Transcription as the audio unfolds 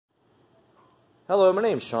Hello, my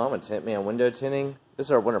name is Sean with Tint Window Tinting. This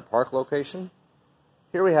is our Winter Park location.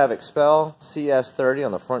 Here we have Xpel CS 30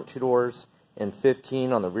 on the front two doors and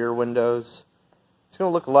 15 on the rear windows. It's going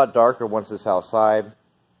to look a lot darker once it's outside.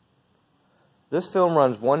 This film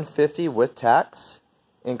runs $150 with tax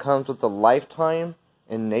and comes with a lifetime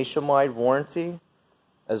and nationwide warranty,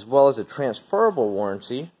 as well as a transferable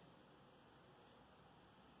warranty.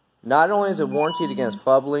 Not only is it warranted against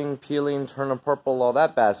bubbling, peeling, turning purple, all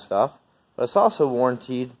that bad stuff, but it's also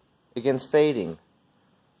warranted against fading.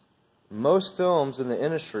 Most films in the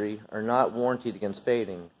industry are not warranted against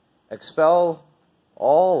fading. Xpel,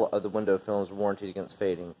 all of the window films are warranted against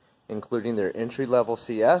fading, including their entry-level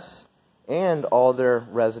CS and all their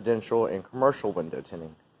residential and commercial window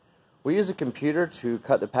tinting. We use a computer to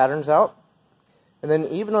cut the patterns out, and then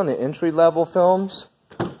even on the entry-level films,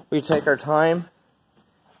 we take our time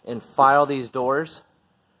and file these doors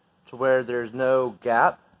to where there's no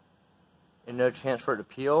gap and no chance for it to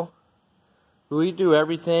peel. We do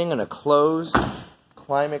everything in a closed,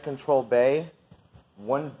 climate-controlled bay,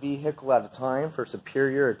 one vehicle at a time for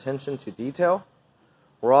superior attention to detail.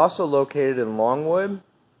 We're also located in Longwood.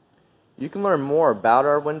 You can learn more about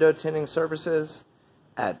our window tinting services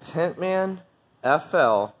at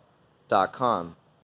tintmanfl.com.